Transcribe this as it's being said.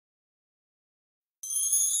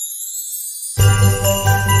Hey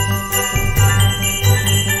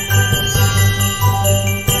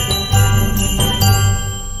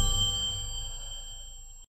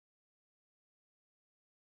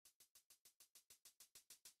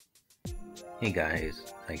guys,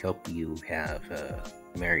 I hope you have a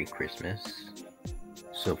Merry Christmas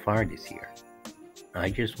so far this year. I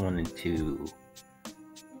just wanted to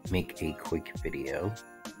make a quick video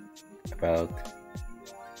about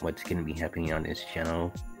what's going to be happening on this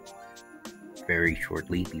channel very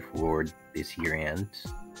shortly before this year ends,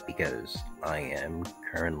 because I am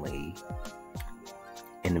currently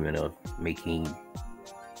in the middle of making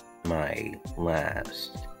my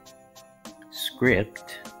last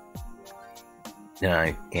script that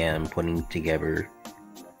I am putting together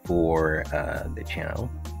for the channel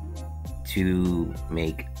to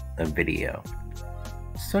make a video,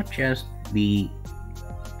 such as the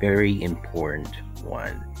very important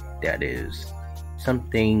one that is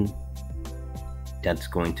something that's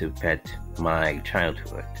going to affect my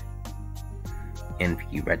childhood. And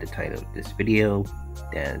if you read the title of this video,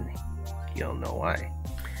 then you'll know why.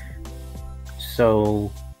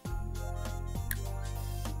 So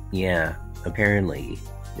yeah, apparently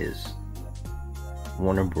this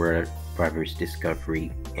Warner Brothers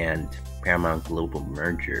Discovery and Paramount Global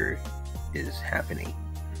Merger is happening,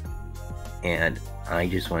 and I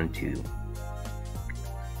just want to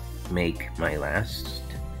make my last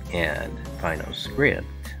and final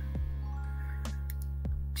script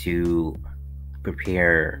to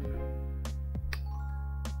prepare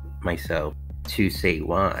myself to say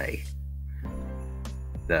why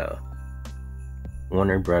the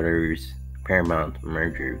Warner Brothers Paramount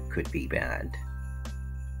merger could be bad.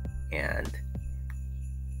 And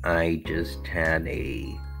I just had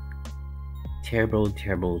a terrible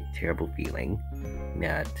feeling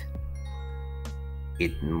that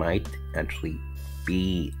it might actually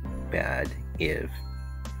be bad if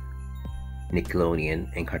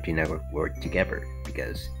Nickelodeon and Cartoon Network work together,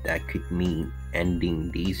 because that could mean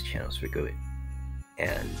ending these channels for good,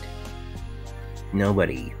 and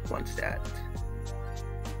nobody wants that.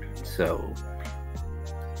 So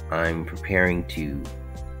I'm preparing to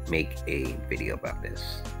make a video about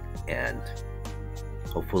this, and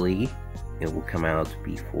hopefully it will come out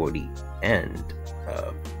before the end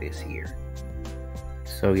of this year.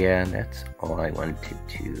 So yeah, that's all I wanted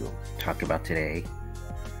to talk about today.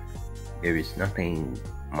 There is nothing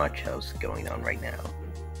much else going on right now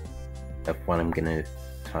of what I'm gonna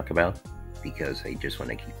talk about, because I just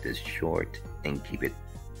want to keep this short and keep it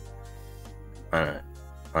on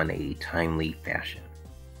a timely fashion,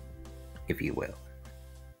 if you will.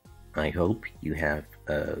 I hope you have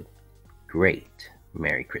a great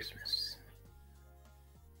Merry Christmas.